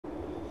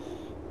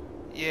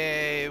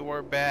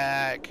we're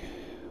back.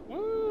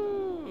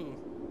 Woo!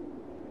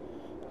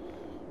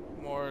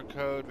 More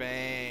Code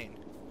Vein.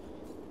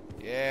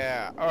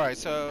 Yeah. Alright,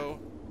 so...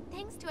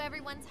 Thanks to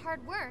everyone's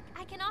hard work,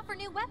 I can offer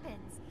new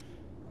weapons.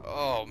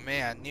 Oh,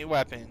 man. New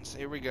weapons.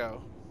 Here we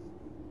go.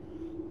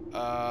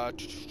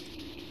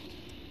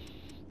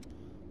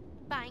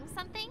 Buying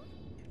something?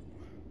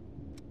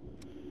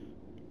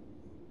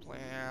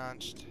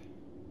 Blanched.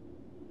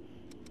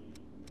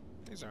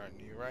 These aren't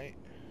new, right?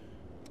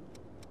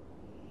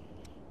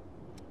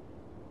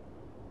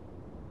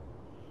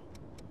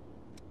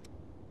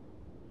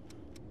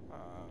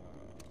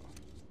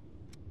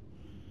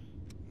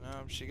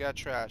 No, she got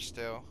trash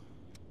still.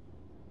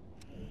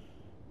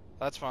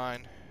 That's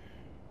fine.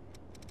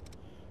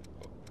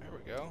 Oh, there we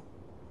go.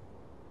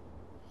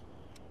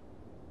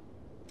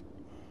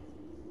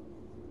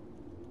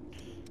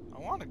 I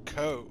want a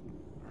coat.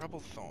 Rebel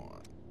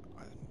Thorn.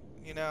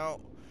 You know,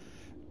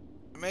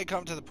 it may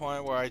come to the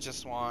point where I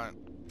just want...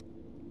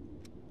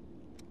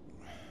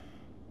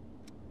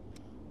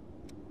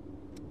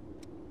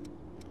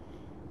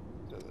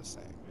 They're the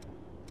same.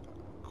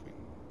 Queen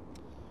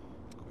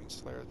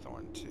Slayer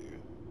Thorn 2.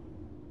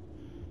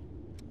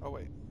 Oh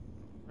wait.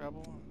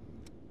 Rebel?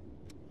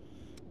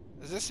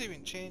 Is this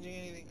even changing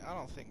anything? I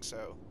don't think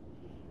so.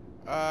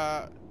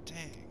 Dang.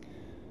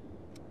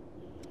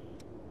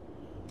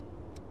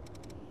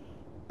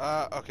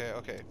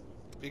 Okay.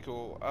 Be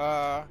cool.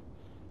 I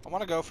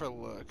want to go for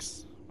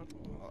looks.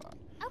 Hold on.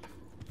 Oh.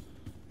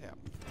 Yeah.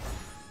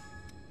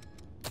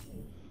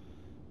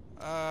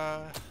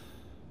 Oh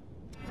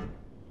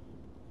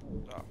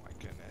my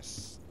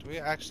goodness. Do we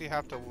actually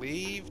have to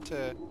leave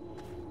to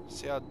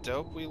see how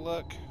dope we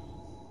look?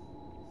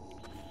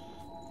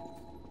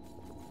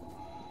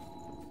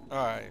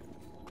 Alright.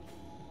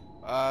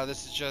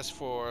 This is just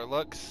for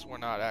looks. We're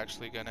not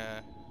actually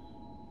gonna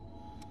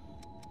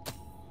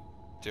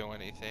do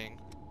anything.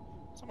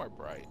 Somewhere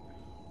bright.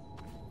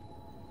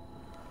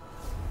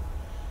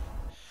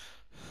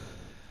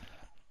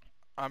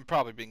 I'm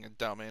probably being a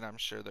dummy, and I'm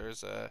sure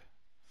there's a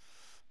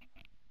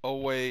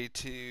way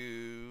to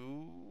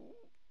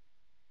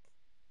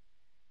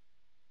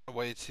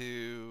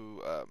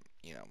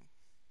you know,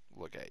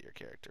 look at your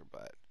character,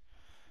 but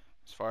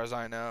as far as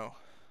I know,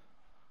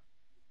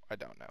 I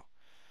don't know.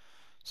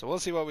 So we'll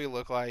see what we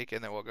look like,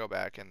 and then we'll go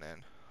back, and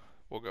then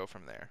we'll go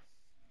from there.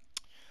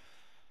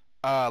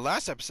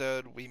 Last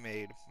episode, we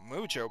made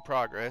mucho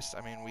progress.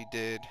 I mean, we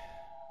did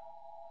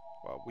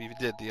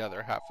the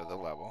other half of the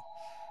level.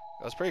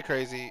 It was pretty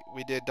crazy.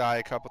 We did die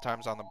a couple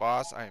times on the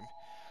boss. I'm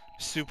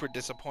super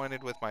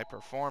disappointed with my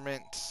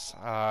performance.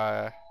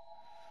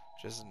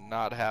 Just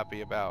not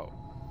happy about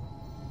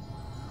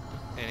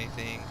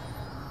anything.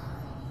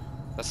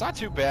 That's not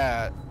too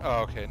bad.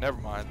 Oh, okay, never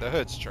mind. The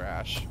hood's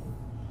trash.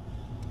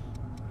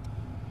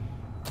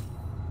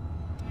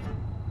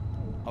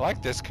 I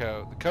like this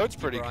coat. The coat's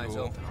pretty cool. Eyes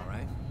open, all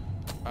right?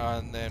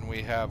 And then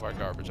we have our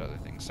garbage other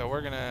things. So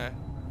we're gonna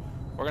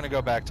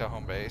go back to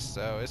home base.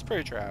 So it's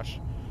pretty trash.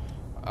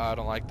 I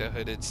don't like the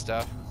hooded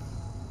stuff.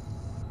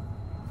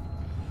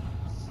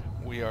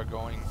 We are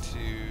going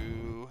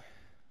to...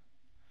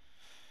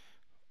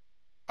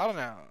 I don't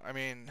know. I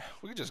mean,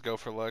 we could just go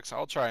for looks.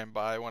 I'll try and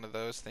buy one of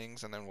those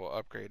things, and then we'll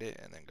upgrade it,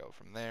 and then go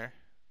from there.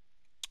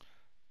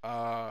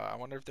 I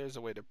wonder if there's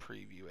a way to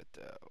preview it,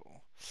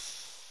 though.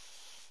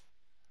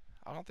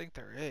 I don't think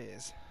there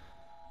is.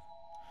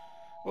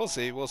 We'll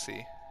see. We'll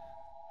see.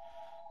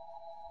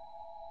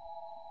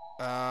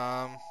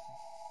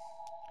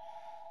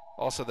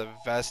 Also, the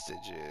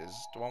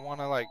vestiges. Do I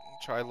want to, like,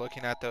 try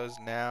looking at those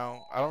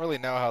now? I don't really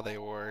know how they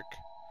work.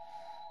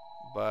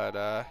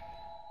 But,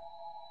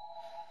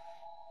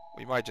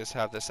 we might just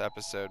have this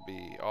episode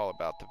be all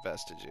about the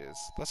vestiges.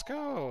 Let's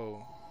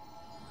go!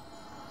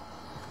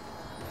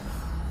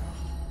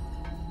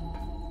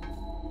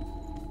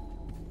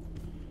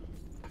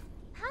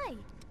 Hi.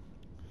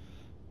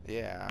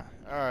 Yeah.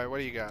 Alright, what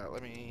do you got?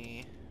 Let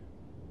me...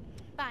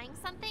 Buying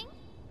something?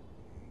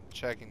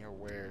 check in your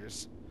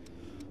wares.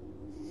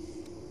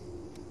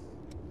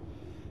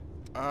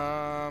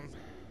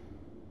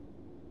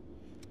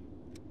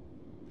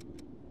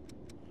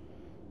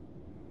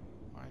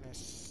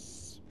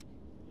 Minus...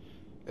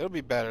 It'll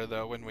be better,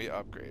 though, when we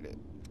upgrade it.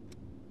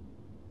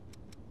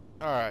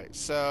 Alright,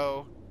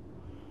 so...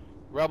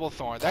 Rebel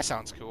Thorn. That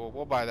sounds cool.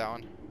 We'll buy that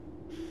one.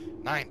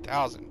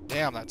 9,000.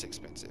 Damn, that's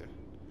expensive.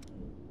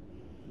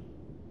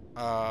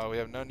 We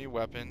have no new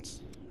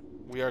weapons.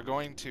 We are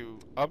going to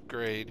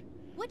upgrade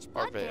Which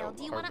our blood veil.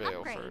 do you want to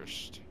upgrade?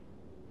 First.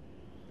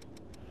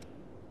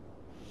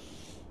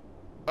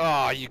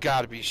 Oh, you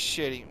gotta be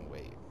shitting.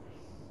 Wait.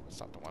 It's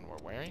not the one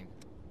we're wearing?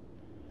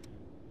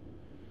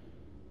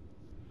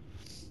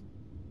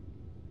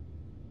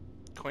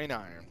 Queen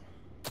Iron.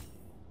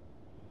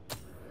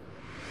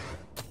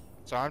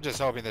 So I'm just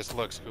hoping this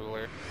looks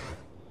cooler.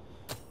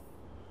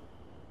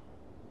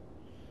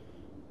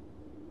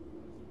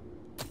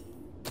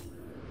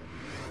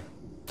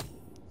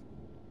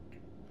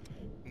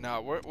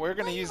 No, we're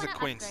gonna use the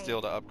Queen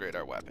Steel to upgrade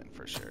our weapon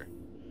for sure.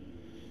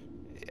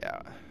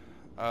 Yeah.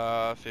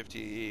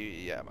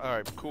 50. Yeah. All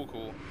right. Cool.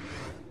 Cool.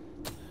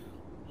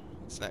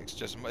 What's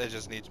next? It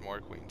just needs more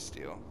queen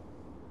steel.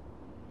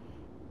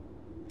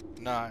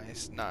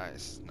 Nice.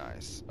 Nice.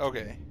 Nice.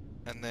 Okay.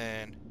 And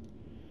then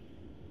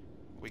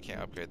we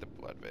can't upgrade the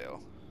blood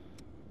veil,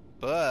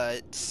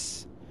 but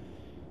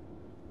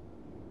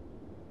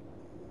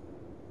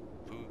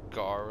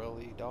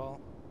Bugarali doll.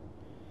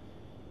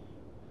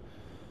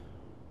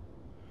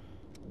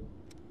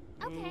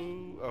 Okay.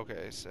 Ooh,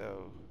 okay.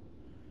 So.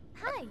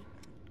 Hi.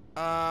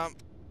 I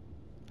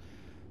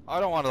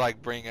don't want to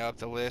like bring up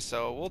the list,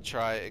 so we'll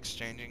try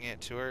exchanging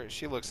it to her.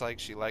 She looks like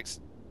she likes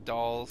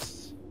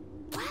dolls.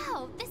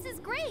 Wow, this is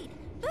great.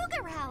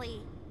 Booga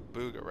Rally.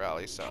 Booga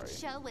Rally, sorry. That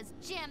show was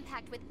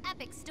jam-packed with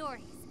epic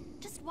stories.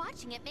 Just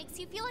watching it makes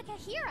you feel like a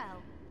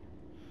hero.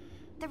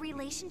 The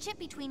relationship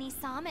between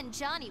Isam and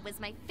Johnny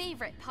was my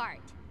favorite part.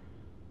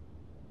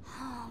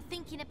 Oh,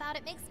 thinking about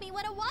it makes me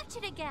want to watch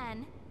it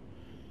again.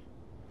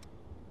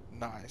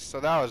 Nice. So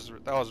that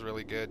was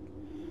really good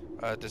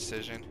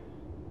decision.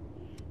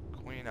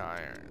 Queen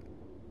Iron.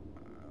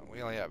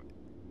 We only have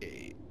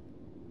 8.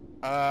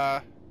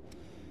 Wow,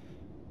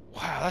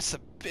 that's the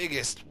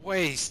biggest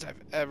waste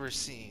I've ever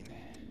seen.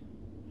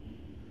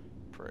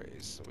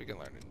 Praise. So we can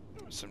learn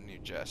some new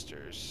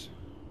gestures.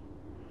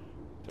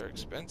 They're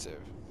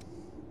expensive.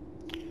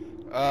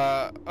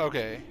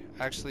 Okay.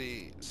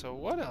 Actually, so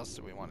what else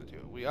do we want to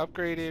do? We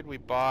upgraded, we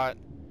bought.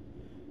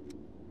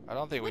 I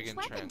don't think we can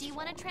transform. Which weapon do you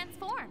want to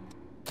transform?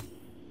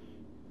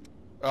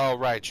 Oh,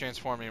 right.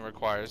 Transforming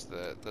requires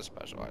the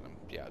special item.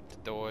 Yeah,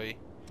 Doi.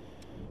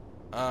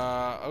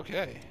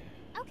 Okay.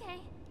 Okay.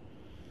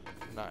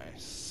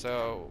 Nice.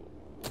 So,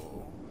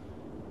 we'll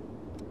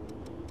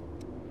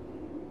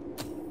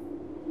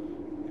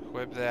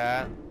equip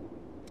that.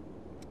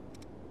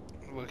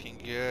 Looking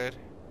good.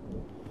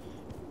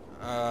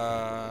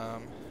 Oh,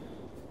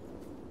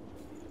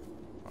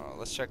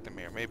 let's check the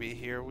mirror. Maybe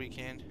here we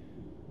can.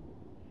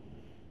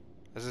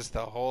 Is this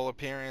the whole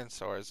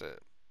appearance, or is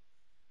it?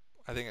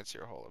 I think it's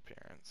your whole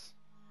appearance.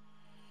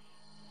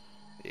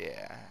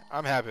 Yeah,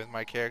 I'm happy with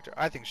my character.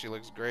 I think she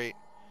looks great.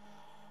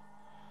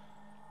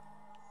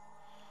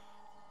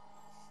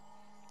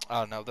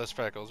 Oh no, those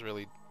freckles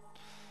really,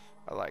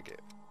 I like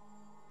it.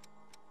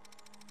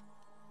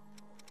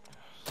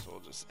 So we'll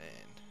just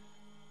end.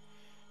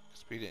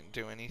 Because we didn't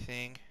do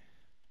anything.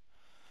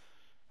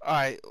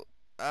 Alright,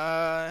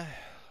 I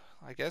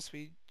guess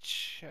we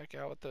check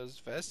out what those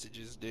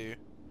vestiges do.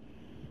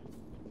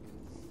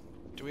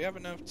 Do we have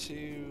enough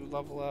to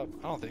level up?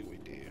 I don't think we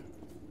do.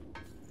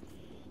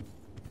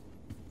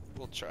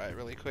 We'll try it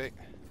really quick.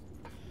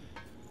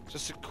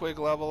 Just a quick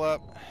level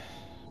up,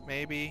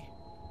 maybe.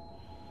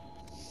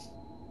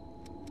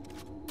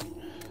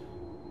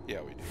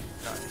 Yeah, we do.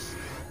 Nice.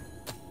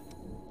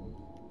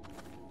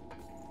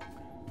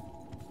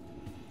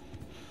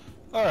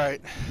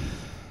 Alright.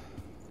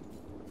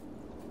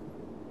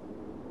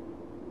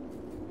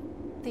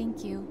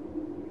 Thank you.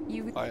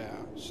 Oh yeah,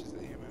 she's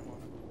the human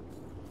one.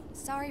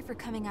 Sorry for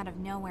coming out of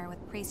nowhere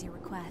with crazy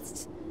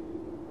requests.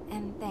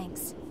 And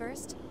thanks.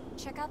 First,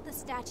 check out the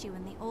statue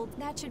in the old...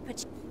 That should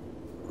put you...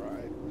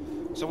 Right.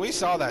 So we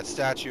saw that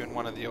statue in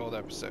one of the old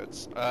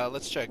episodes.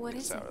 Let's check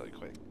this out really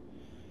quick.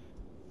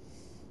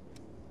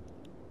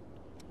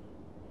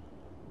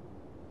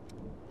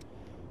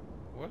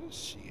 What does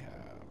she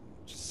have?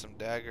 Just some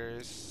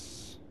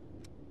daggers.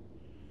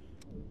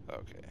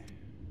 Okay.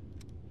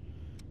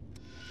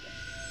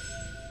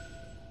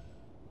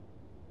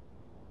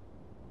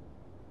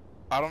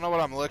 I don't know what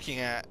I'm looking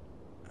at.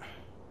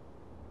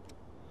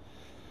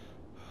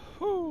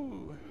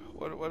 Whew.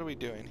 What are we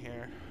doing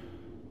here?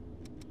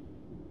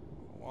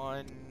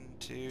 1,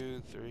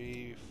 2,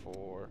 3,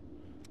 4.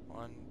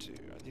 1, 2.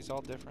 Are these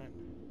all different?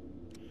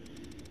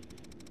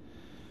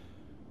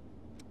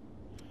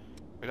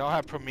 We don't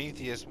have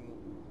Prometheus. 2,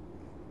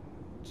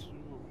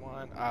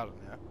 1. I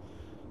don't know.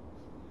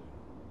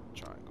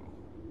 Triangle.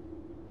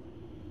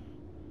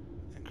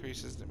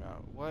 Increases the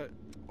amount.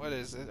 What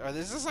is it? Are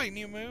this like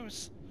new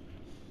moves?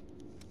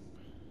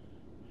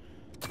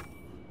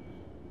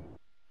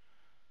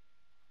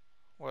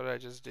 What did I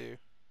just do?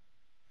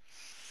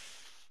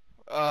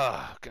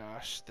 Oh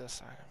gosh,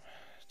 this item.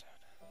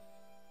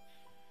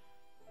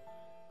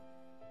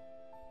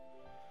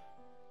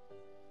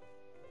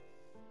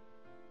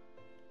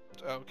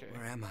 Okay.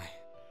 Where am I?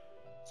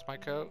 It's my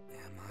coat.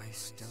 Am I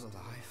still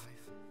alive?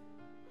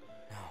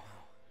 No.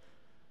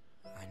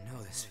 I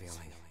know this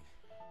feeling.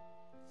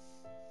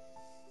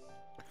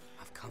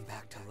 I've come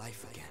back to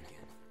life again.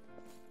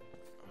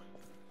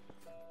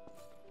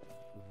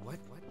 What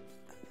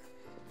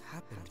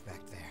happened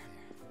back there?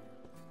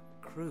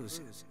 Cruz,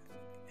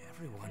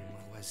 everyone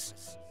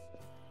was...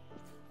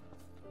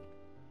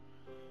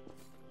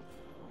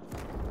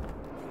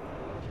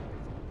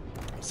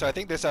 So I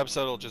think this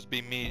episode will just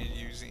be me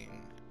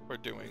using or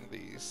doing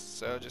these.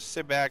 So just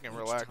sit back and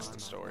relax the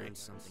story.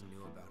 Something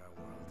new about our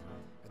world,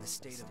 or the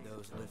state of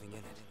those living in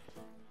it.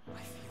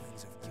 My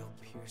feelings of guilt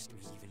pierced me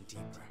even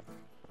deeper.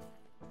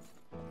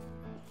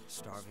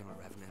 Starving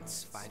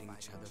revenants fighting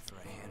each other for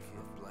a handful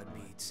of blood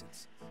beads.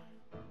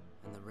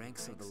 and the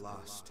ranks of the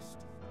lost,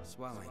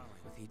 swelling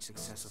with each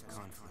successive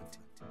conflict.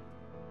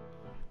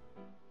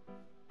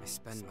 I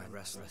spend my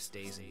restless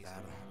days in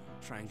battle,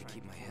 trying to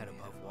keep my head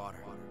above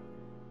water.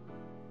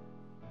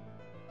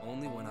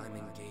 Only when I'm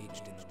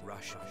engaged in the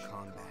rush of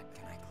combat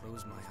can I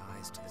close my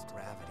eyes to the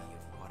gravity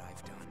of what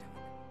I've done.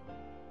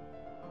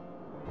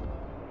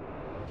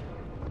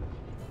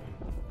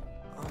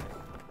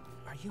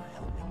 Are you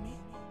helping me?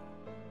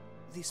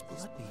 These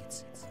blood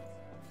beads.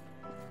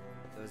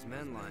 Those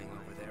men lying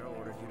over there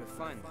ordered you to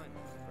find them,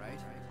 right?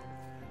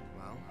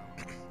 Well,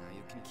 now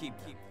you can keep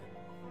them.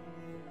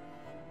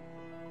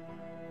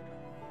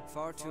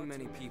 Far too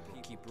many people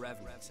keep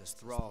revenants as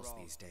thralls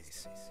these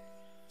days.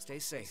 Stay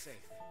safe,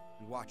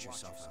 and watch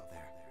yourself out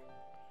there.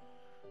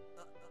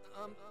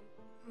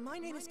 My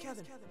name is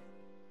Kevin.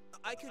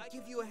 I could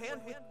give you a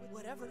hand with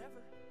whatever.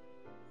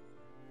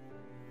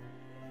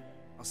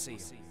 I'll see you.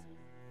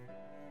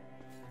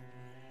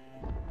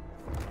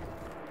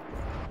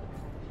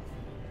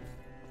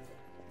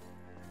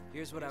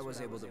 Here's what I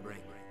was able to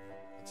bring.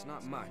 It's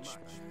not much,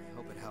 but I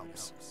hope it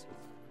helps.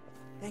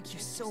 Thank you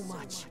so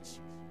much.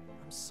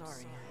 I'm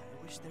sorry.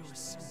 I wish there was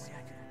some way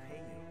I could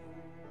repay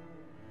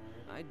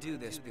you. I do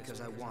this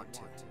because I want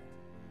to.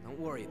 Don't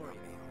worry about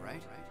me, all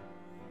right?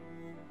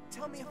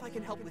 Tell me if I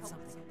can help with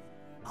something.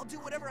 I'll do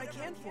whatever I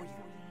can for you.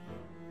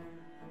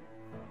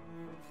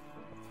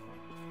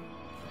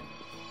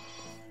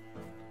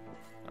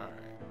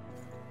 Alright.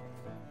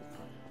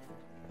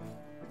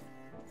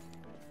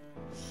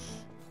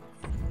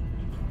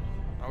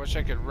 I wish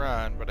I could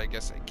run, but I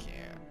guess I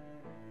can't.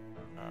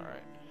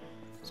 Alright.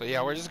 So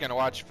yeah, we're just gonna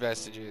watch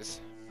Vestiges.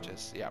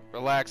 Just, yeah,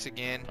 relax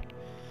again.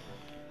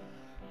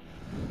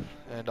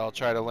 And I'll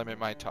try to limit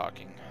my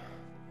talking,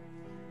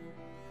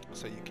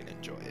 so you can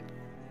enjoy it.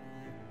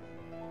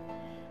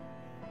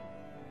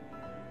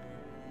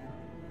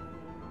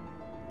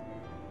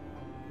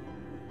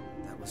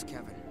 That was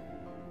Kevin.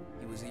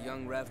 He was a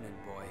young Revenant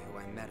boy who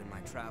I met in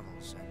my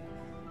travels, and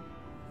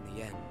in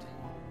the end,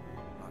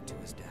 brought to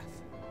his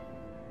death.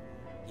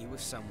 He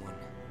was someone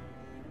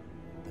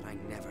that I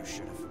never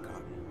should have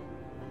forgotten.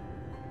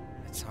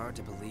 It's hard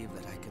to believe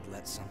that I could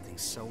let something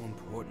so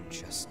important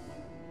just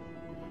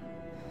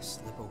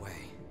slip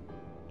away.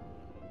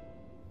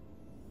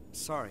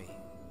 Sorry,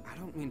 I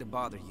don't mean to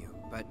bother you,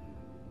 but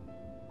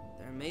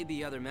there may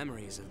be other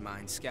memories of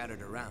mine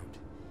scattered around.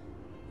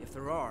 If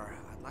there are,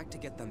 I'd like to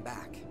get them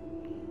back.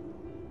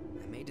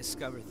 I may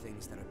discover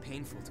things that are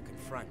painful to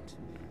confront,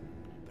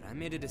 but I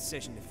made a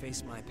decision to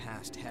face my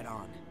past head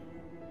on.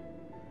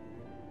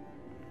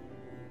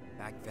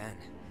 Back then,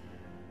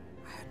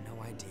 I had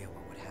no idea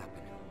what would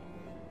happen.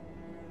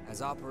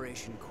 As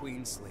Operation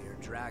Queenslayer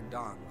dragged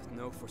on with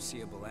no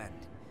foreseeable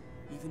end,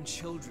 even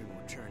children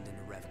were turned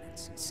into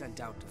revenants and sent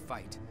out to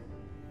fight.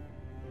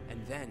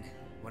 And then,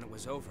 when it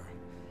was over,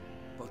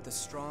 both the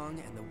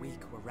strong and the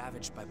weak were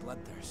ravaged by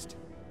bloodthirst.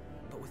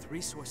 But with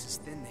resources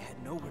thin, they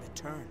had nowhere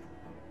to turn.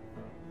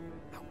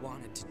 I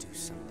wanted to do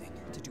something,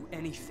 to do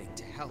anything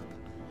to help.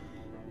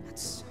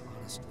 That's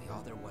honestly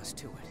all there was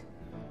to it.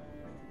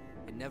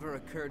 It never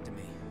occurred to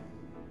me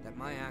that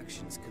my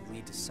actions could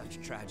lead to such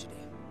tragedy.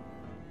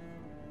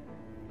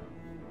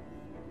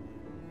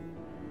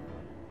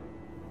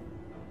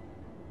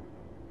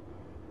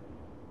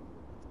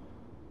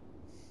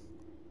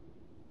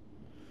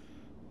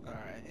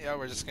 Alright, yeah,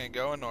 we're just gonna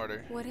go in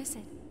order. What is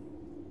it?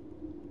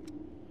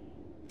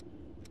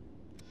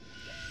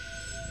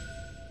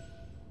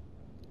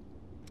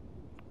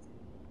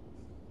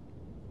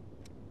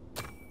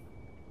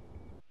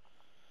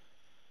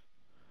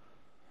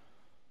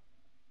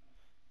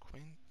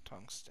 Queen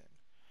Tungsten.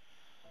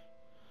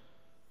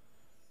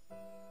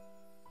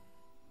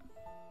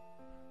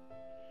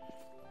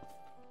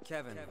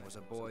 Kevin was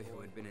a boy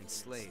who had been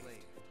enslaved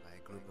by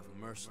a group of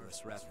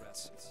merciless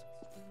revenants.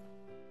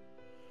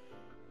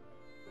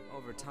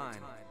 Over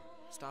time,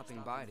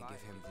 stopping by to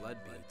give him blood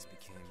beads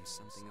became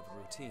something of a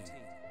routine.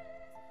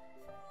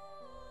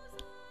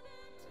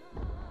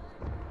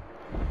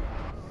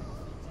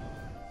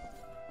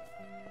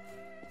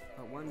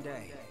 But one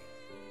day,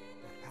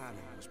 that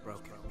pattern was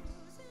broken.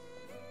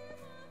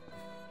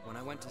 When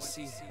I went to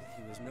see him,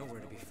 he was nowhere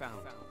to be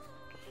found,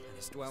 and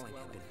his dwelling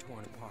had been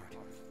torn apart.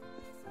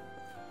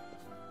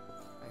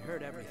 I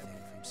heard everything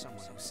from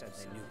someone who said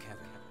they knew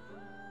Kevin.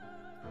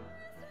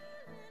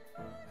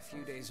 A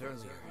few days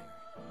earlier,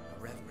 a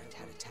revenant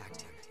had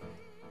attacked him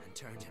and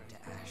turned him to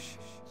ash.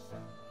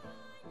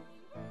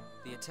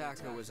 The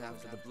attacker was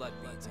after the blood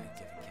beads I'd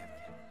given Kevin.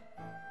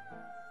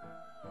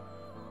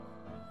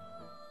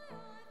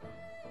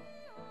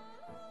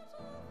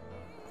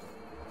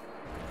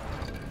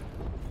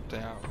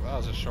 Damn, that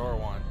was a short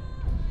one.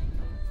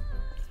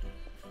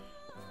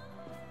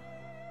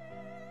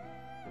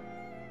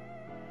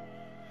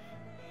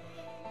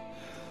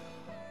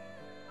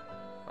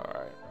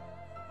 Alright.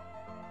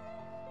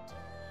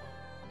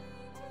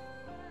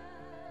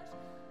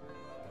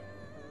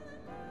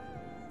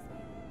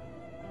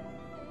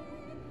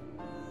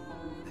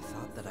 I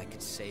thought that I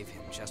could save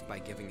him just by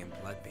giving him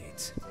blood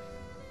beads,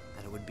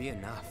 that it would be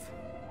enough.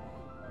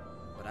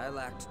 But I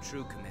lacked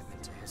true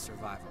commitment to his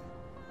survival.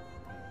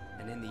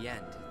 And in the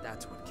end,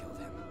 that's what killed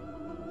him.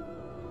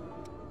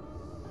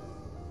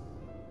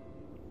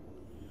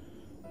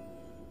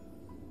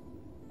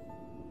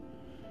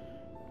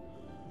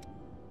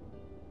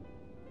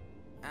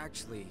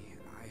 Actually,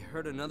 I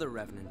heard another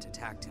Revenant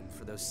attacked him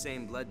for those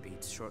same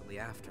Bloodbeats shortly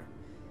after,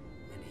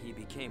 and he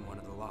became one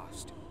of the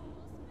Lost.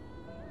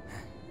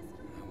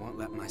 I won't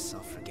let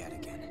myself forget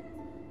again.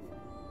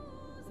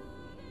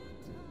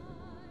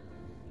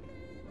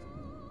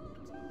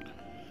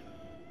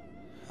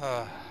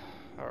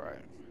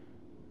 Alright.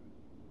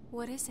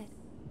 What is it?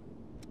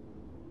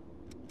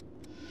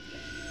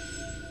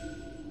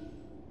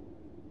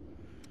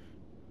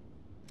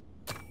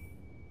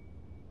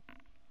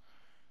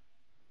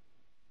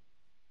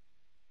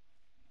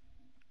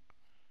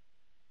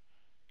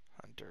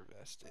 Hunter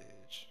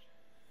vestige.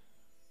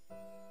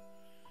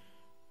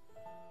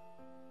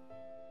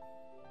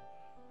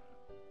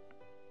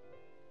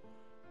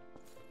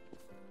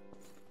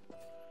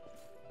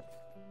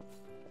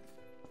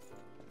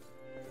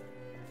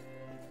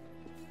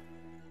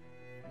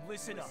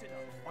 Listen up.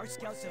 Our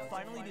scouts have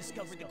finally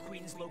discovered the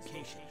Queen's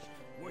location.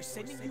 We're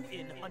sending you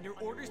in under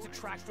orders to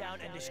track down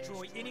and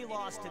destroy any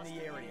Lost in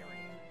the area.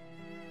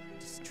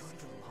 Destroy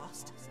the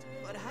Lost?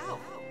 But how?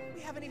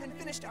 We haven't even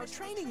finished our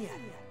training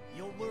yet.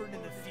 You'll learn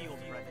in the field,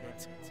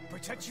 Revenant.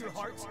 Protect your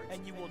heart,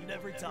 and you will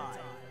never die.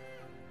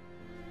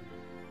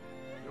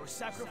 Your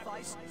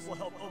sacrifice will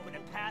help open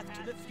a path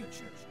to the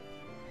future.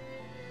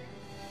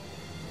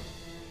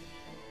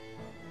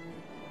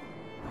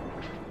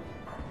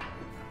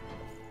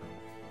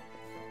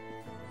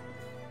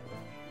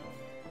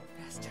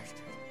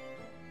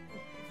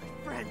 My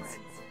friends!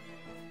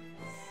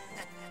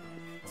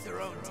 It's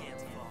their own damn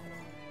fault.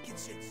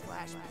 Kids should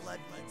flash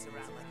Bloodbeats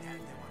around like that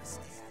if they want to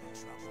stay out of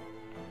trouble.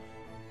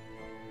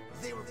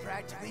 They were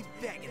practically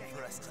begging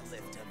for us to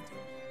lift them.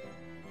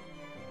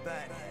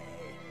 But hey,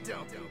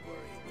 don't be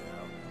worried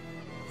though.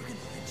 We're gonna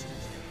let you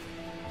live.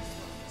 As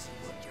long as you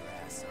work your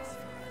ass off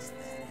for us,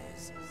 that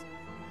is.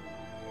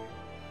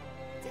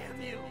 Damn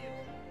you!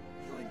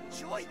 You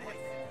enjoy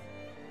this!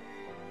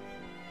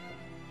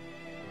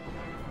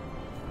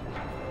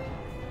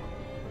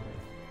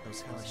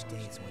 Those hellish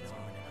days went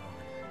on and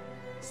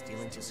on.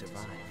 Stealing to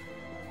survive,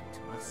 to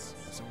us,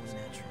 was only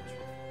natural.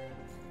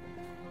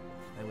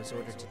 I was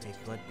ordered to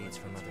take Bloodbeats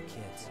from other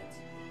kids,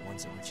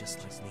 ones that were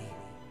just like me.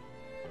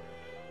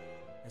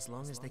 As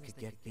long as they could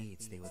get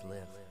beads, they would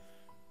live.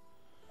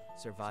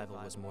 Survival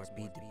was more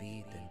bead to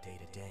bead than day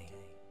to day.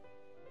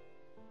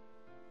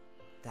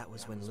 That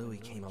was when Louis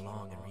came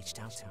along and reached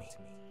out to me.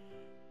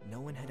 No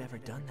one had ever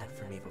done that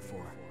for me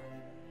before.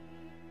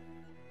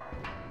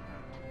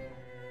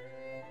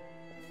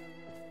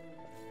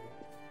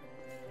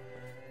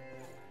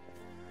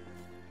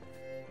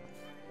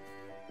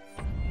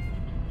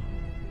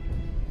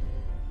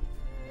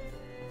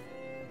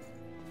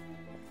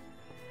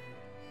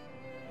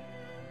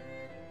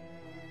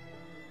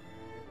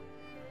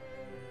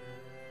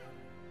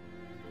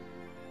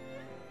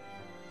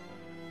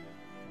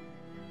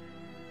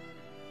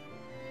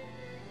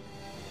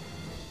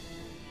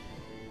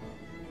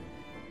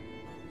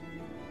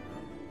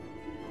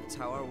 That's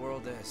how our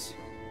world is.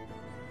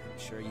 I'm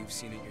sure you've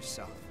seen it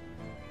yourself.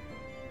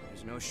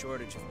 There's no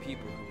shortage of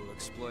people who will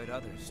exploit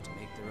others to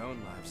make their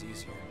own lives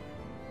easier.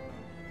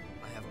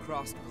 I have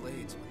crossed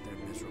blades with their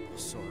miserable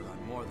sort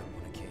on more than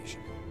one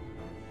occasion,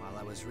 while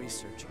I was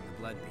researching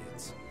the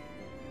Bloodbeats.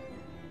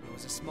 It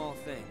was a small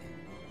thing,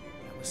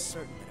 but I was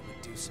certain that it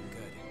would do some good.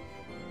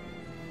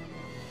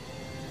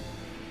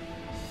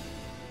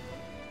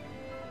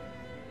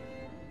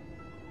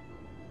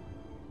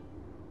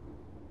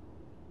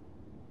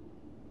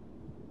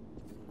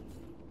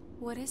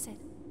 What is it?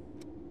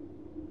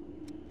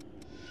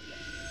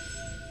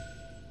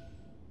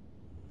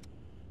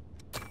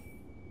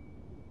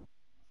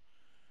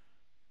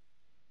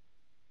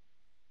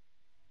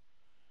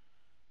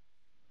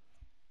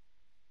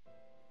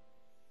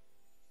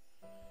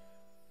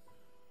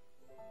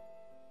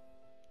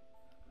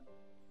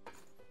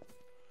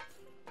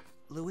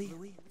 Louis,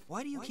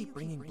 why do you keep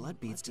bringing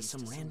Bloodbeats to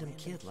some random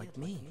kid like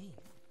me?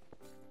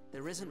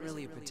 There isn't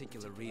really a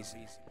particular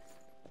reason,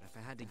 but if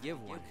I had to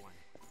give one,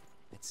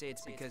 I'd say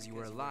it's because you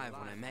were alive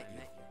when I met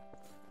you.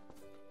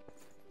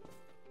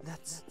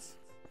 That's...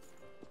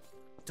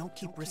 Don't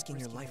keep risking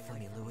your life for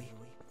me, Louis.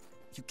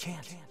 You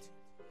can't.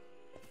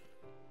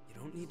 You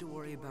don't need to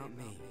worry about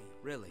me,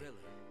 really.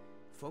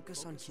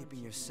 Focus on keeping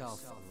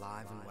yourself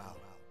alive and well.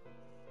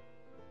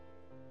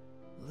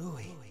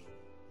 Louis.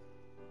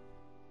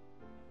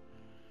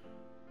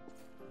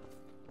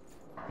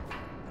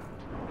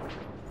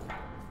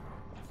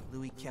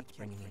 Louis kept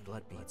bringing me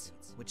Bloodbeats,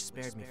 which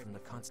spared me from the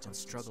constant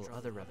struggle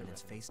other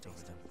Revenants faced over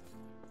them.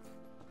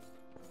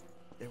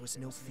 There was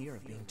no fear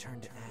of being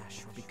turned to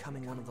ash or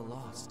becoming one of the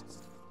Lost.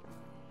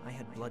 I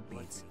had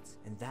Bloodbeats,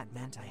 and that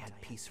meant I had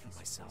peace for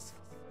myself.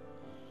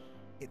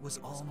 It was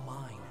all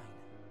mine.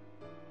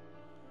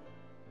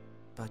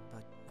 But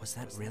was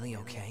that really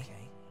okay?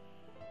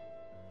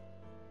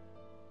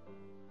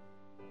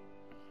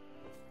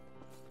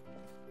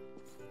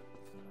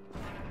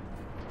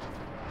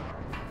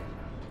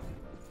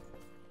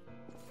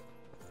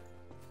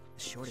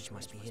 shortage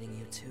must be hitting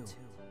you too.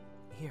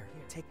 Here,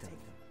 take them.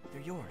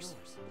 They're yours.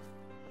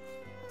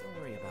 Don't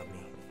worry about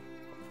me.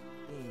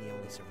 Being the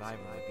only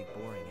survivor would be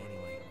boring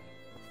anyway.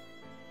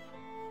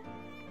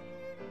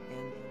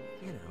 And,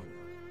 you know,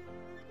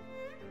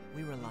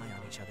 we rely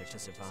on each other to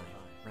survive,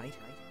 right?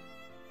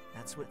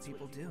 That's what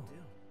people do.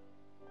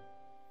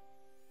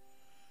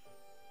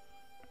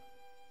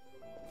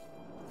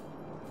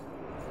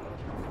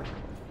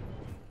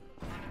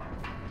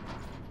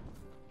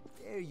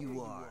 There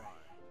you are.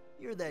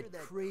 You're that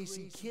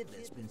crazy kid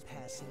that's been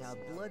passing out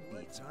blood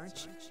beads,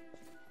 aren't you?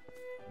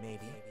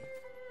 Maybe.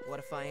 What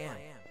if I am?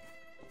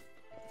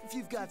 If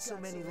you've got so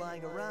many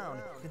lying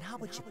around, then how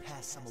about you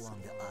pass some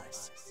along to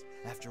us?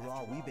 After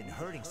all, we've been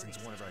hurting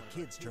since one of our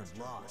kids turned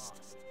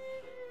lost.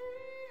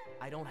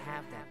 I don't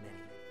have that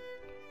many.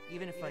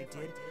 Even if I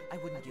did, I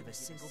wouldn't give a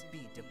single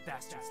bead to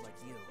bastards like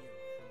you.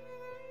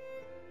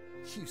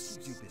 You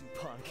stupid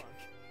punk.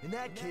 In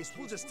that case,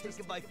 we'll just take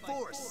him by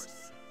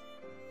force.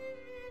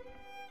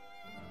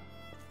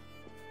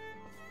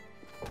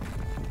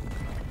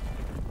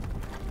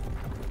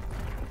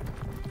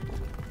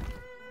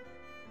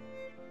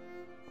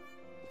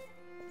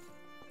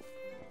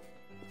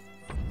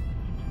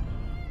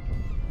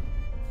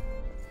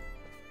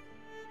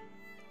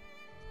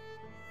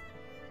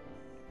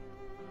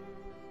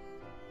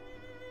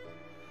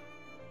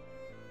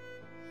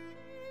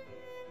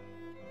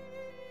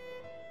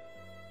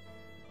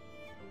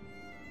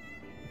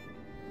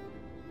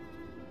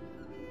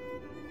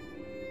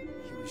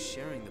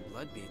 Sharing the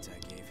blood beads I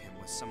gave him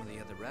with some of the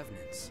other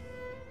revenants.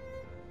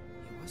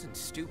 He wasn't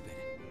stupid.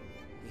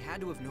 He had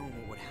to have known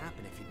what would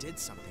happen if he did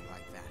something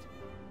like that.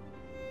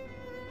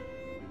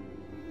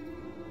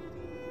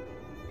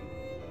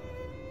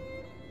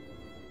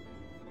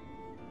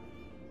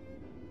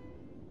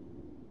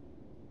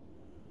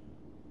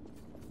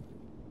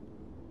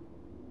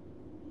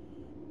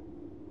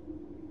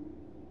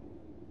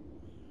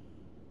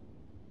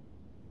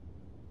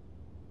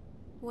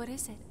 What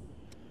is it?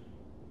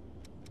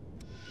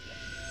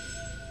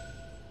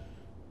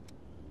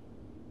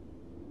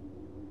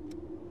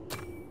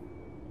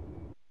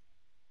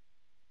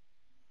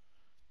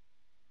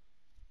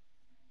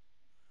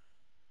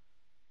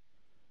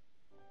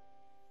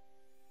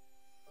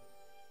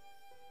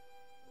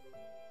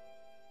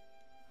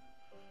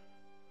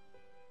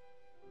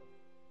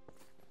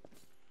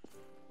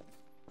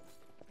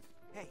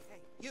 Hey,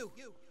 you!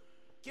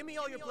 Give me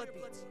all your blood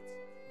beads.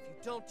 If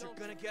you don't, you're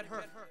gonna get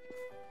hurt.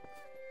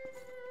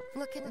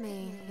 Look at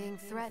me, being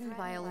threatened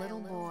by a little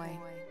boy.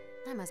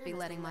 I must be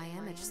letting my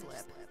image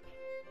slip.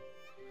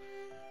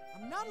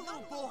 I'm not a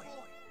little boy!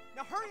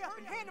 Now hurry up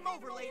and hand him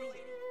over,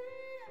 lady!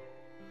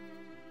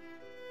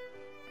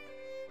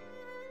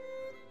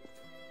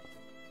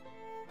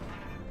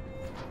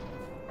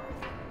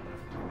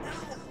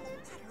 Ow!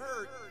 That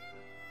hurt!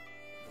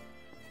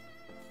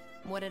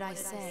 What did I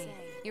say?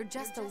 You're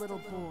just a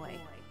little boy.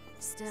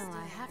 Still,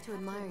 I have to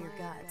admire your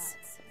guts.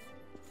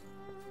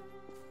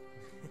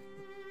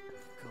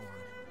 Go on,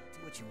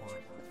 do what you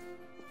want.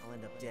 I'll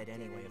end up dead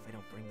anyway if I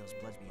don't bring those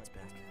blood beads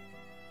back.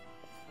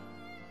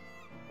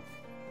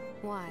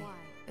 Why?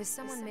 Is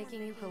someone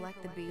making you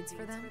collect the beads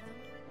for them?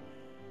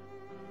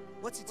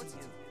 What's it to you?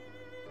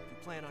 If you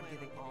plan on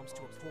giving alms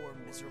to a poor,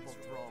 miserable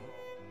thrall.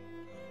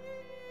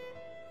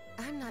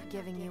 I'm not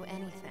giving you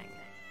anything.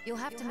 You'll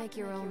have to make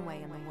your own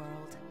way in the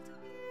world.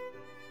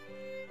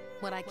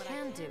 What I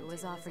can do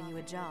is offer you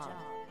a job.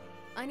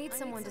 I need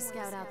someone to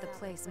scout out the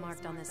place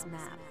marked on this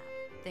map.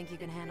 Think you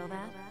can handle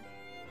that?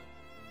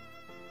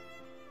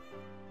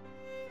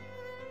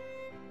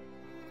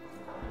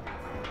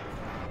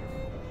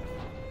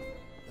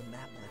 The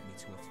map led me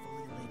to a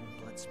fully laden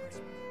blood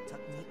spring,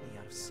 tucked neatly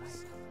out of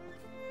sight.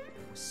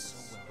 It was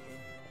so well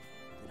hidden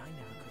that I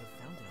never could have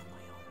found it on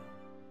my own.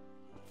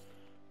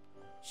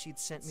 She'd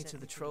sent me to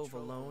the Trove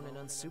alone and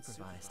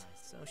unsupervised,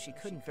 so she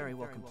couldn't very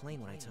well complain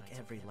when I took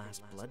every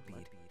last blood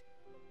bead.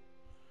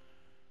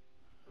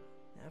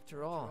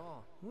 After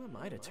all, who am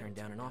I to turn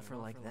down an offer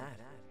like that?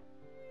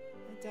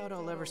 I doubt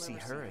I'll ever see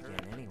her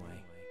again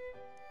anyway.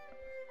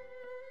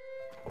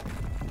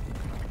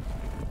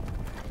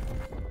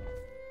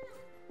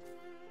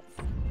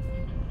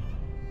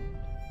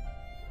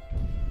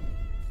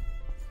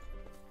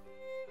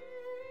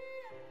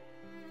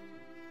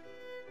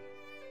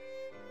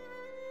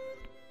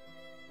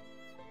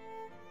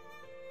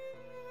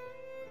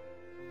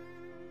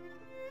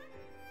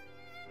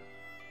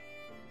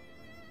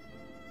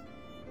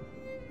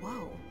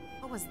 Whoa,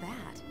 what was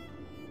that?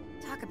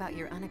 Talk about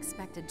your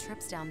unexpected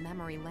trips down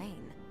memory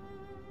lane.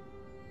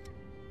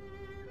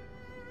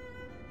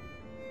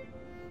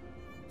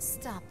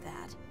 Stop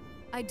that.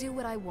 I do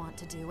what I want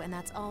to do, and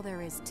that's all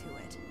there is to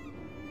it.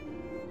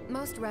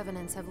 Most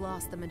Revenants have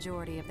lost the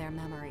majority of their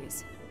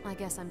memories. I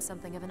guess I'm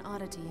something of an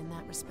oddity in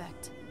that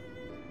respect.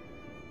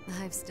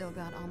 I've still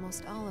got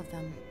almost all of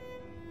them.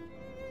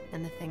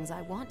 And the things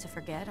I want to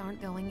forget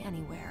aren't going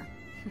anywhere.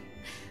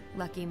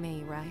 Lucky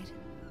me, right?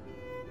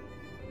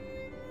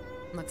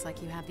 Looks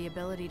like you have the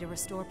ability to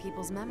restore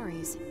people's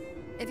memories.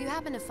 If you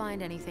happen to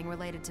find anything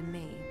related to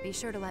me, be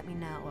sure to let me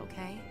know,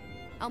 okay?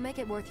 I'll make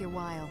it worth your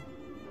while.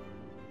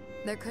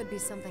 There could be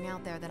something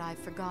out there that I've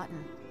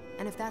forgotten,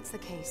 and if that's the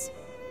case,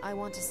 I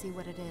want to see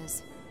what it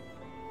is.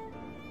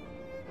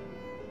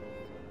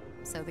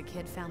 So the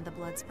kid found the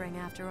blood spring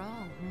after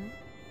all,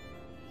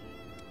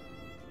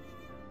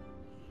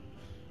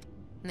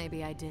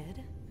 Maybe I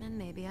did, and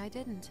maybe I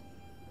didn't.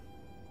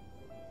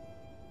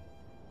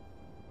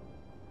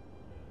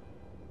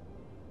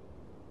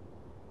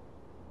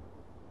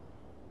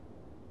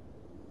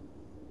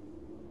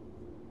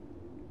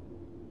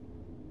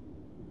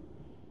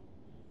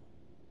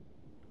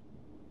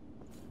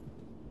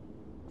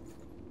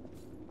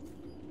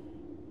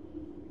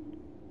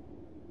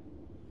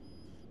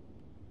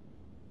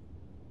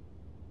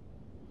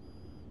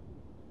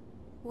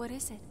 What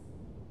is it?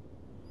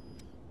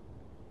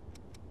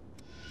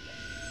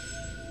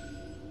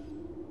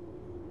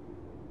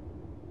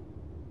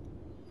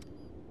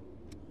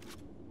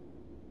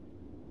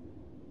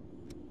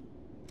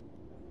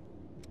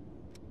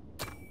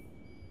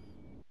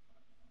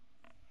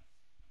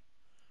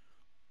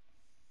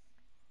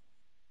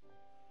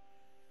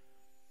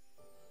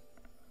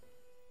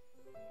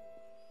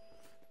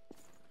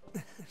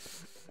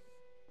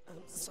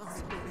 I'm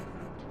sorry, baby.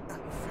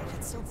 I'm afraid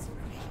it's over for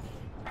me.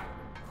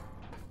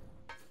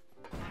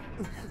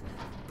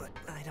 But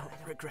I don't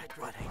regret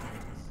what I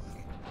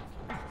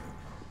did.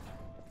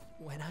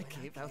 When I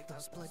gave out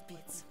those blood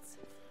beads,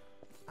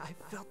 I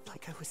felt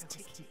like I was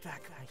taking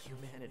back my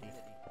humanity.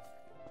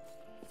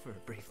 For a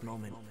brief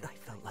moment, I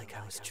felt like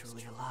I was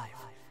truly alive.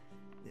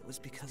 It was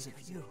because of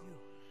you.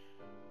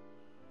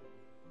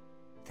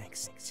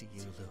 Thanks to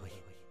you, Louis.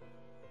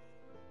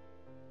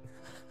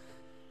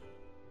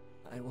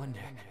 I wonder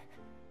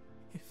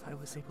if I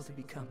was able to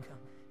become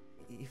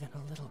even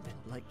a little bit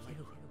like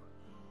you.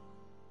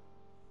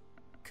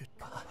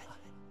 Goodbye.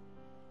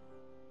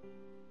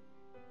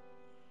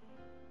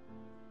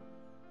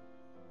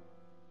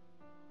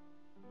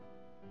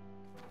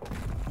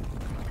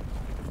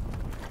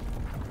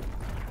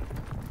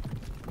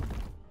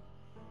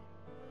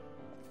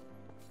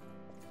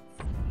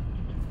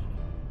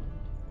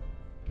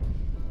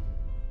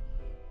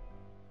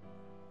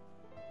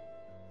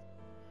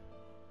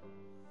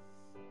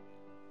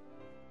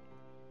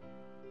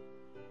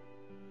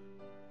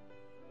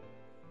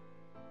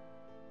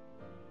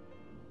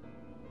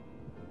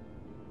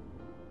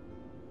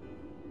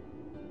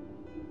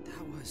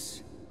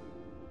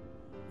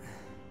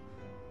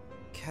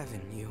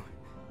 Kevin, you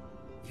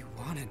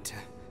wanted to...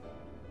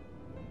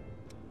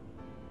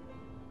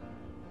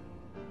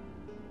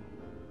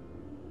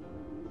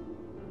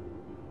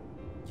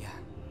 Yeah.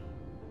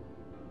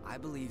 I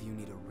believe you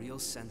need a real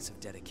sense of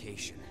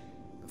dedication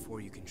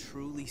before you can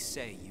truly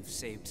say you've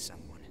saved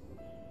someone.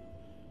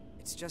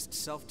 It's just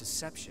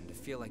self-deception to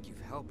feel like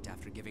you've helped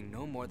after giving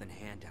no more than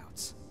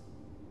handouts.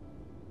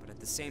 But at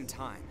the same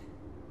time,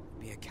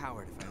 I'd be a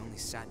coward if I only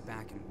sat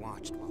back and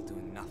watched while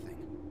doing nothing.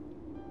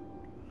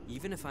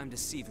 Even if I'm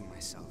deceiving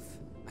myself,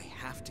 I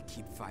have to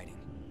keep fighting.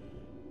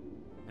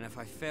 And if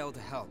I fail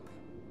to help,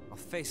 I'll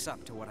face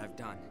up to what I've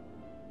done.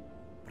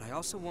 But I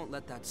also won't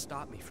let that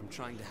stop me from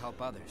trying to help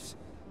others.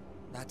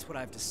 That's what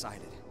I've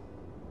decided.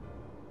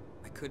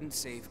 I couldn't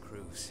save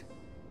Cruz.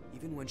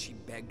 Even when she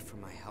begged for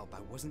my help,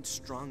 I wasn't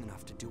strong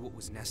enough to do what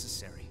was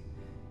necessary.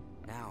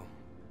 Now,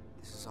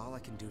 this is all I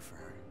can do for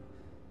her.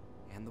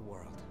 And the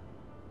world.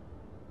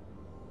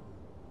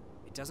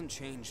 It doesn't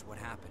change what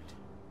happened,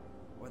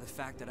 or the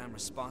fact that I'm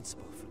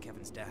responsible for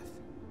Kevin's death.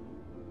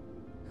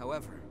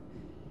 However,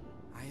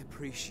 I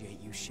appreciate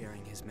you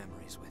sharing his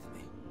memories with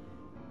me.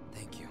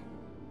 Thank you.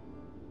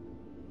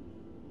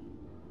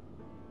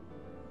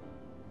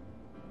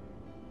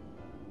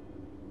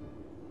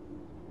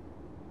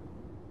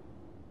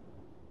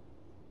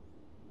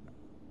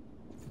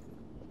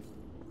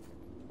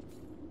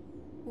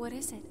 What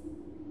is it?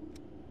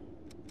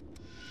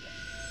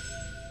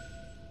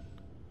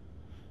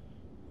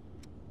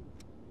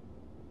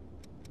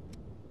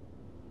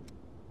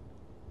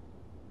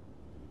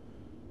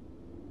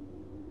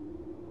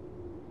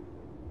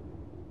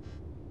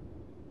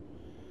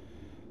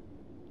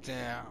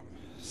 Damn.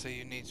 So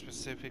you need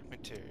specific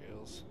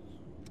materials.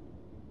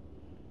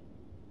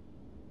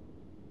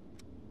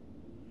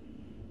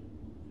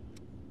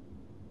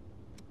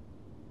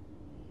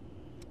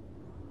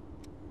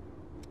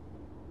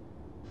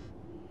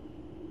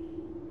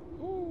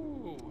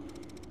 Ooh.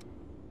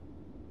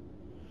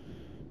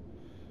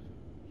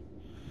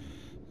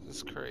 This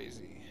is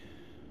crazy.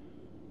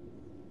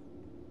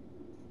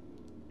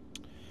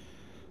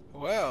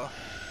 Well,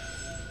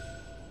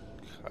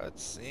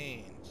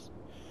 cutscenes.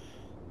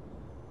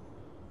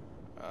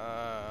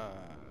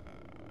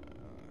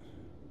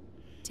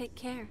 Take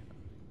care.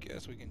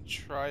 Guess we can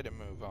try to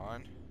move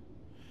on.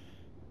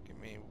 Give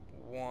me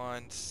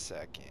 1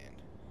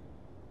 second.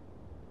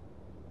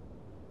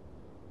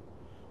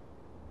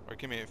 Or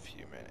give me a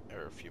few minutes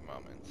or a few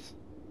moments.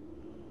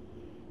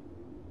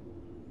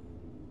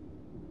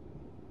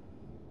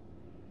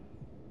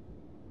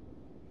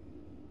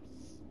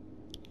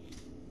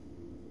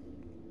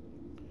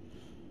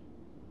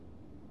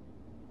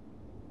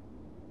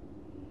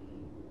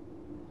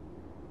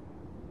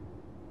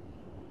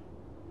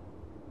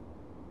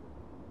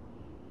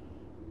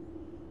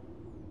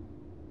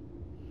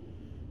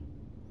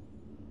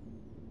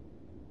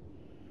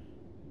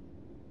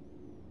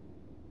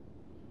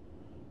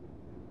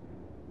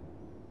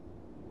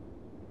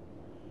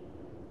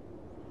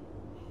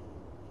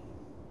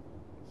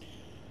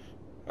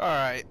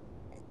 Alright.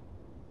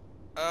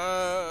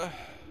 I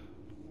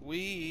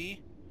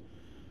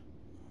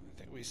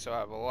think we still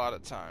have a lot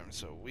of time,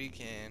 so we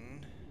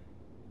can...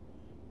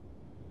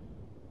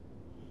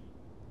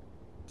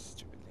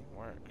 Stupid thing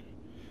work.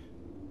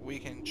 We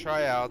can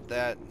try out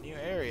that new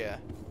area.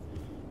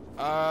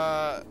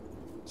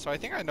 So I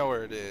think I know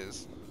where it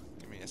is.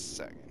 Give me a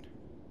second.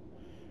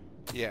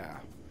 Yeah.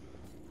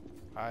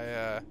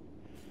 I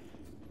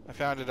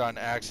found it on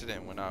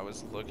accident when I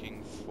was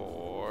looking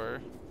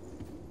for...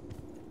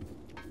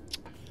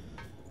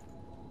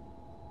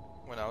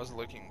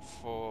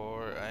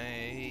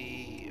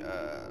 a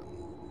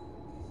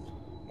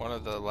one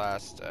of the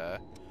last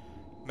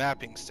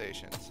mapping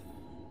stations.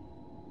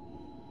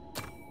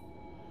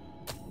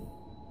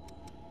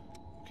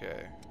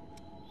 Okay,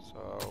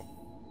 so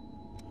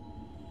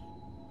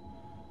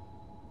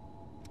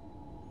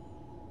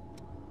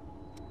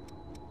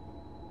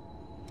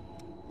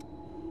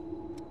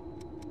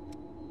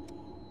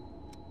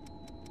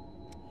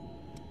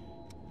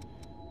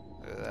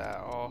look at that,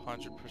 all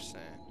 100%.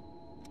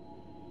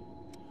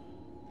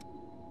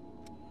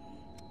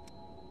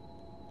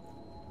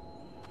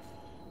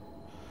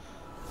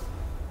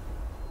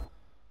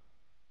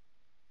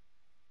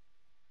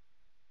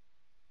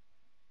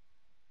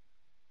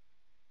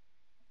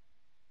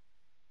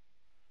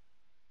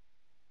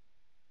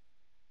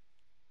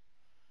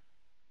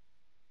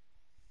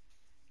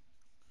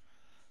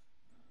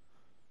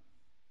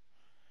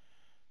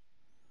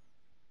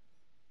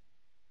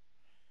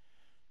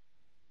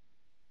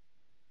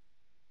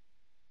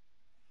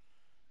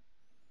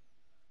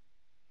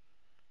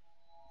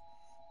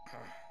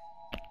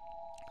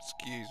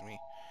 Excuse me.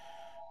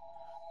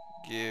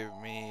 Give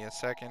me a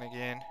second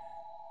again.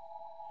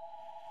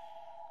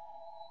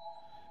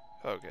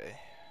 Okay.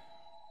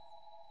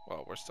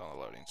 Well, we're still on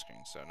the loading screen,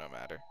 so no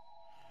matter.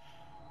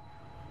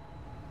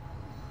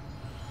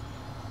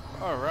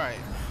 Alright.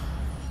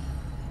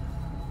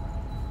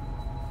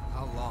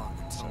 How long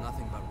until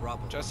nothing but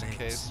rubble Just in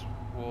remains? case,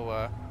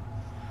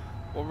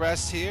 we'll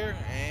rest here,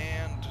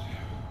 and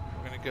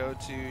we're gonna go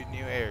to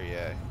new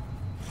area.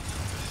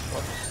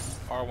 Whoops.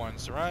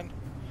 R1's to run.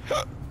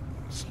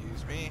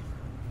 Excuse me.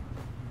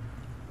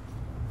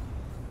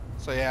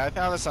 So yeah, I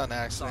found this on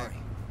accident.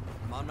 Sorry,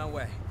 I'm on my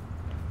way.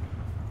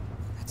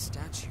 That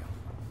statue.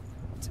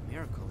 It's a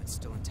miracle it's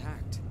still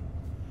intact.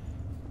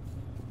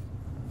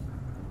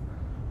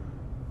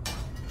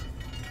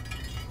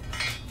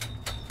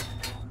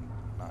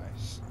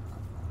 Nice.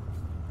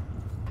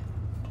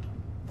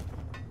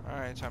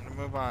 Alright, time to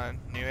move on.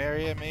 New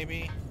area,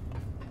 maybe?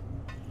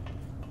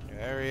 New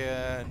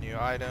area, new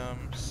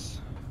items.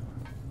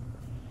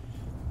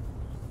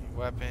 New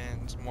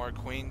weapons, more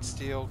queen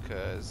steel,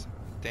 cause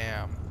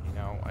damn, you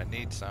know, I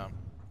need some.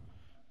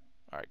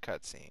 Alright,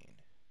 cutscene.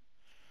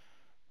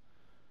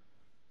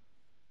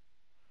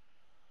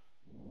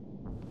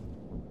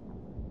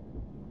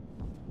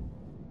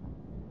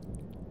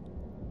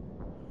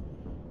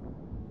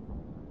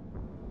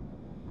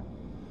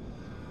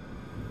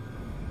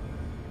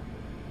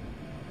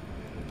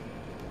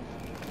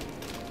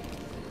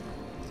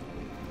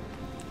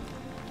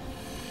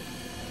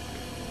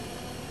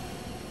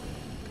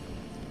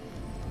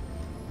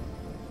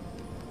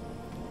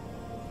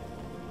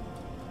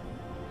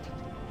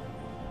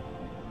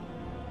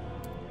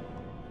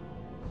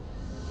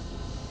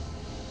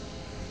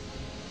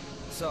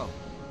 So,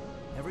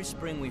 every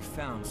spring we've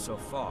found so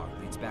far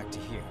leads back to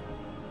here.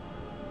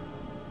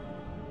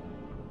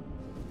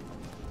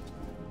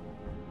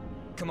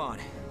 Come on,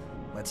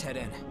 let's head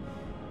in.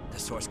 The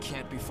source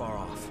can't be far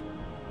off.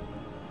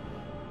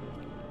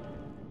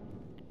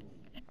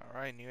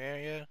 Alright, new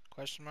area,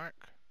 question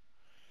mark.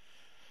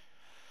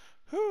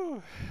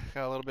 Whew,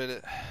 got a little bit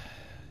of,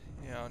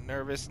 you know,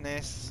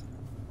 nervousness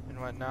and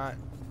whatnot.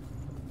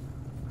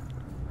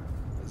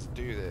 Let's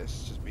do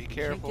this. Just be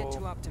careful, Can't get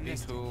too be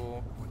optimistic.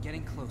 cool. We're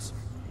getting closer.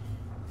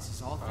 This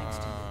is all thanks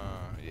to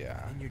you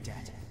Yeah. and your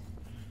dad.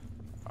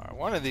 Alright,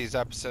 one of these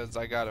episodes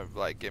I gotta,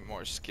 like, get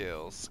more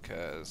skills,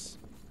 cause...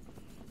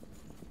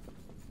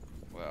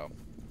 Well,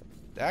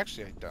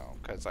 actually I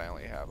don't, cause I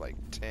only have, like,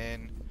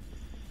 10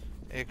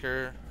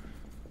 acre.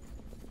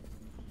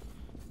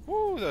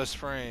 Woo, those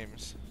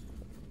frames.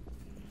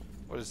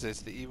 What is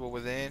this, the evil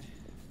within?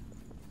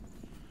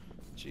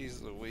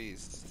 Jeez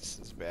Louise, this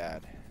is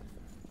bad.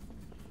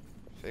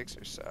 Fix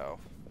yourself.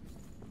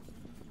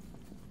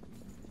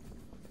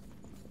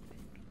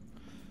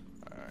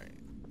 Alright.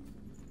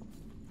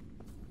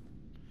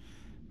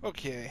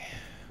 Okay.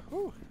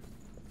 Whew.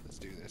 Let's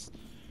do this.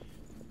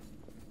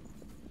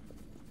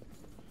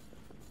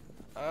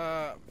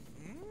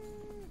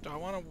 Do I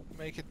want to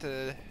make it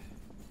to...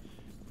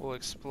 We'll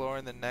explore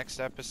in the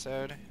next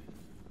episode?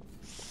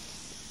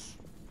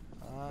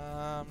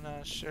 I'm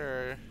not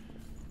sure.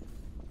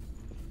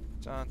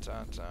 Dun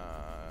dun dun.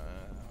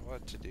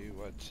 What to do,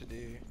 what to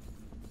do.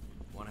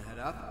 Wanna head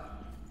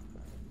up?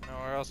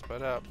 Nowhere else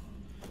but up.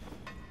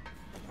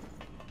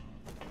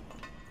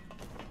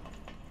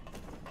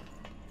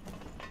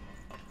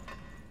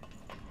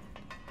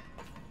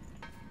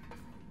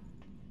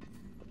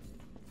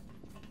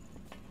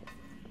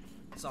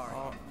 Sorry.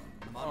 Oh,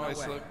 I'm on my always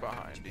way. look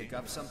behind Did you you. pick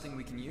up something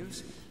we can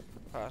use?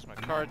 Plasma A map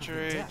of the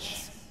cartridge.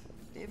 depths.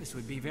 Davis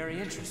would be very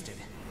interested.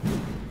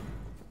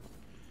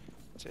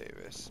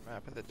 Davis,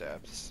 map of the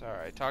depths.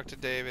 Alright, talk to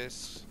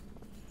Davis.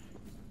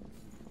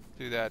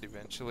 Do that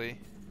eventually.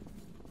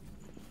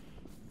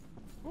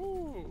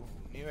 Ooh,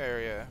 new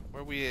area.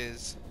 Where we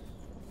is?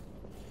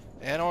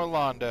 And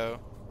Orlando.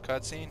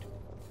 Cutscene.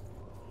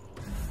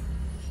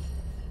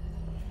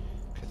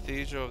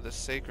 Cathedral of the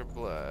Sacred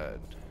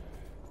Blood.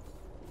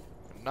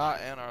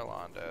 Not in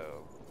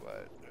Orlando,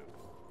 but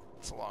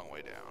it's a long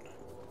way down.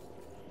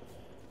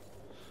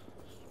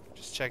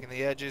 Just checking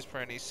the edges for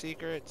any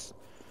secrets.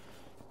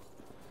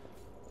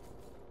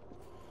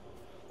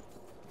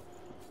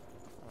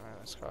 Alright,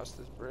 let's cross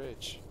this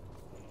bridge.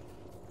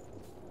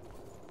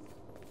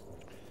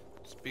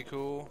 Let's be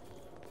cool.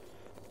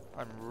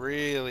 I'm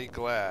really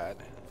glad.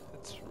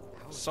 It's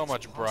so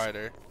much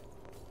brighter.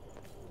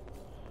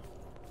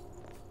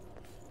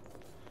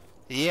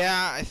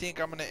 Yeah, I think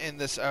I'm gonna end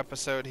this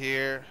episode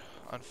here.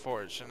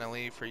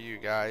 Unfortunately for you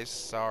guys.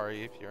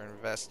 Sorry if you're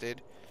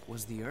invested.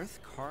 Was the earth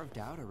carved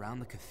out around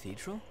the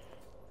cathedral?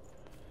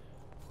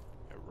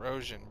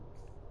 Erosion.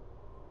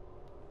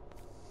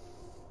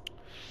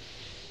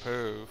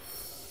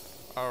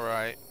 Poof.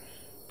 Alright.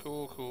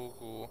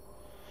 Cool.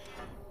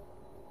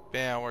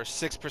 Bam, we're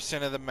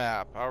 6% of the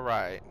map.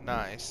 Alright,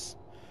 nice.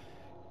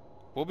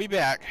 We'll be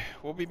back.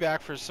 We'll be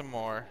back for some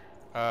more.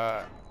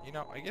 You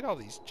know, I get all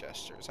these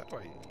gestures. How do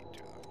I do them?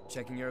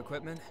 Checking your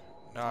equipment?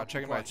 No, I'm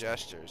checking my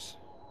gestures.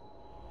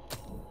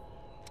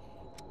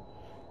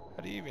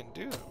 How do you even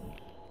do them?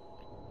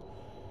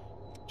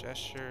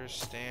 Gestures,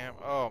 stamp.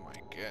 Oh my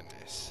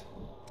goodness.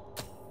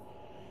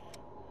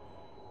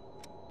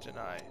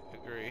 Deny.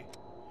 Agree.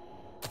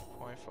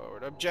 Point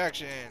forward.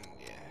 Objection.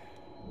 Yeah.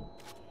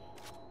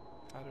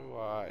 How do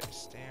I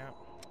stamp?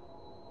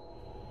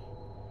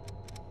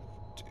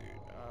 Dude,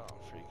 I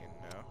don't freaking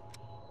know.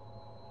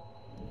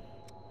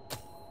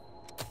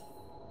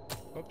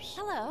 Oops.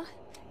 Hello.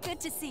 Good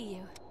to see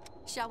you.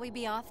 Shall we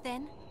be off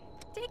then?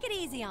 Take it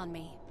easy on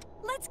me.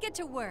 Let's get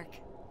to work.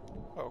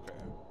 Okay.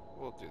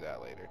 We'll do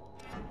that later.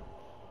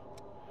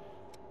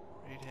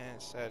 Read hand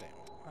setting.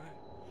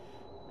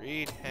 What?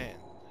 Read hand.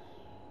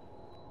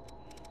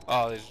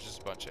 Oh, there's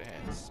just a bunch of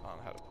hints on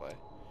how to play.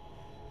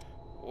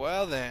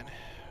 Well then,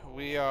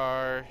 we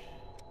are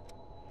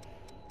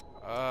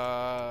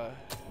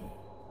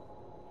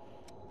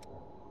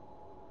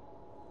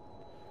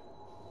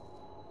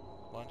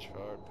launch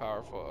forward,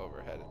 powerful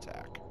overhead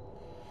attack.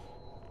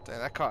 Dang,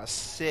 that costs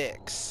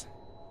 6.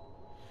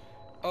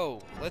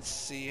 Oh, let's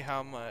see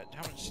how much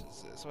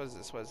is this? What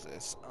is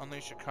this?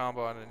 Unleash a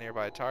combo on a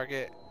nearby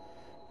target.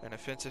 An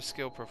offensive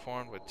skill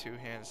performed with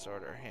 2-hand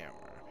sword or hammer.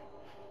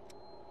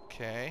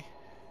 Okay.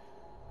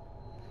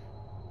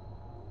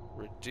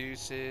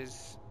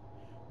 Reduces.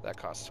 That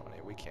costs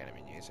 20. We can't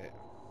even use it.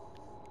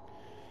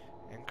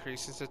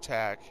 Increases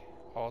attack.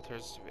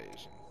 Alters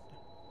evasion.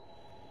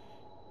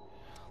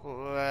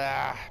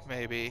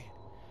 Maybe.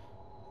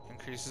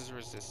 Increases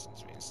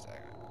resistance. Means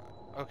stagnant.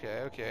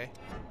 Okay.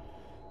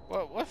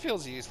 What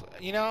feels useless?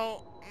 You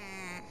know.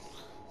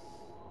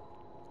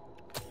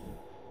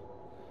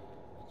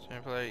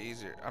 Play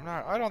easier.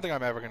 I don't think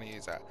I'm ever gonna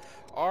use that.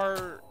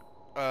 Our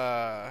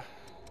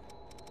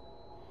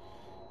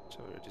so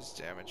reduces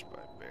damage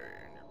by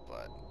barrier in your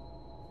blood.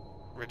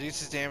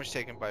 Reduces damage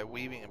taken by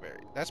weaving a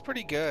barrier. That's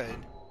pretty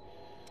good.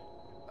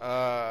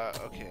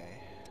 Okay.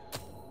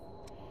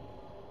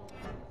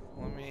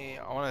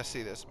 I wanna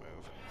see this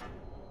move.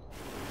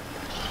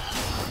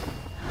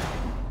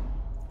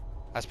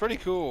 That's pretty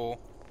cool.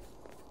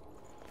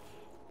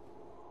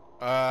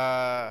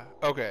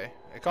 Okay.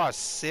 It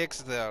costs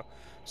 6 though.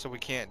 So we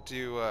can't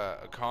do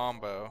a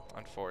combo,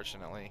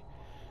 unfortunately.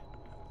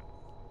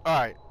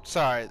 Alright,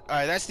 sorry.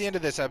 Alright, that's the end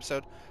of this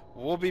episode.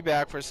 We'll be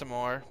back for some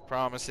more.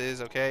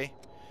 Promises, okay?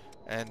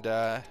 And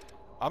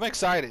I'm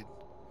excited.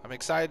 I'm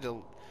excited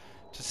to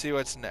see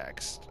what's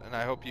next. And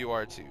I hope you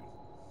are too.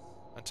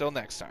 Until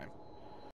next time.